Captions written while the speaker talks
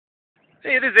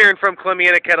Hey, this is Aaron from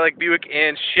Columbiana Cadillac, Buick,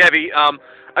 and Chevy. I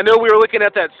know we were looking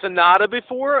at that Sonata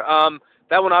before.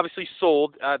 That one obviously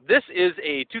sold. This is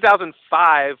a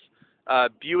 2005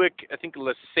 Buick, I think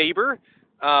LeSabre.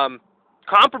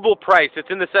 Comparable price. It's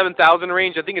in the 7,000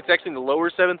 range. I think it's actually in the lower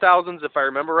 7,000s if I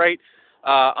remember right.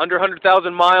 Under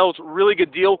 100,000 miles. Really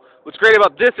good deal. What's great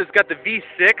about this, it's got the V6,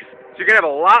 so you're gonna have a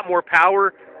lot more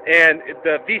power, and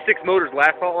the V6 motors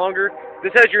last a lot longer.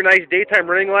 This has your nice daytime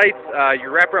running lights, your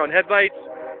wraparound headlights,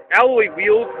 alloy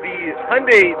wheels. The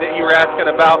Hyundai that you were asking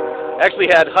about actually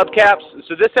had hubcaps,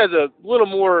 so this has a little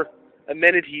more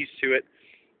amenities to it.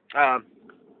 Um,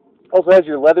 Also has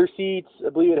your leather seats. I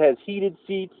believe it has heated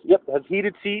seats. Yep, it has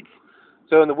heated seats.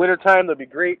 So in the wintertime, they'll be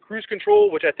great. Cruise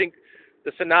control, which I think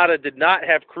the Sonata did not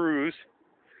have cruise.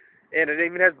 And it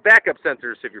even has backup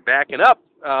sensors. So if you're backing up,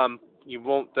 you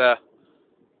won't.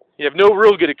 You have no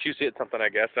real good excuse to hit something, I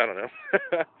guess. I don't know.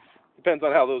 Depends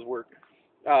on how those work.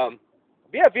 But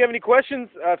yeah, if you have any questions,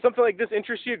 something like this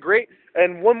interests you, great.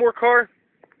 And one more car.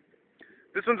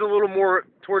 This one's a little more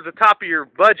towards the top of your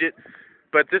budget,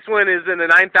 but this one is in the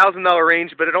 $9,000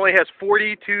 range, but it only has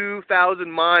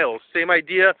 42,000 miles. Same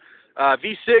idea.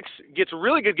 V6 gets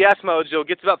really good gas mileage, though. It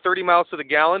gets about 30 miles to the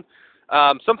gallon.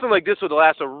 Something like this would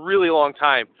last a really long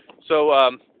time.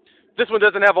 So this one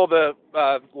doesn't have all the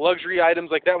luxury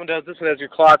items like that one does. This one has your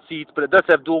cloth seats, but it does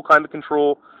have dual climate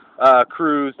control,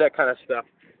 cruise, that kind of stuff.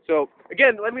 So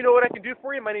again, let me know what I can do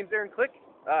for you. My name's Aaron Click.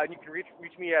 You can reach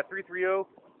me at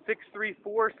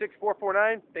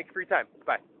 330-634-6449. Thank you for your time.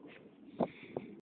 Bye.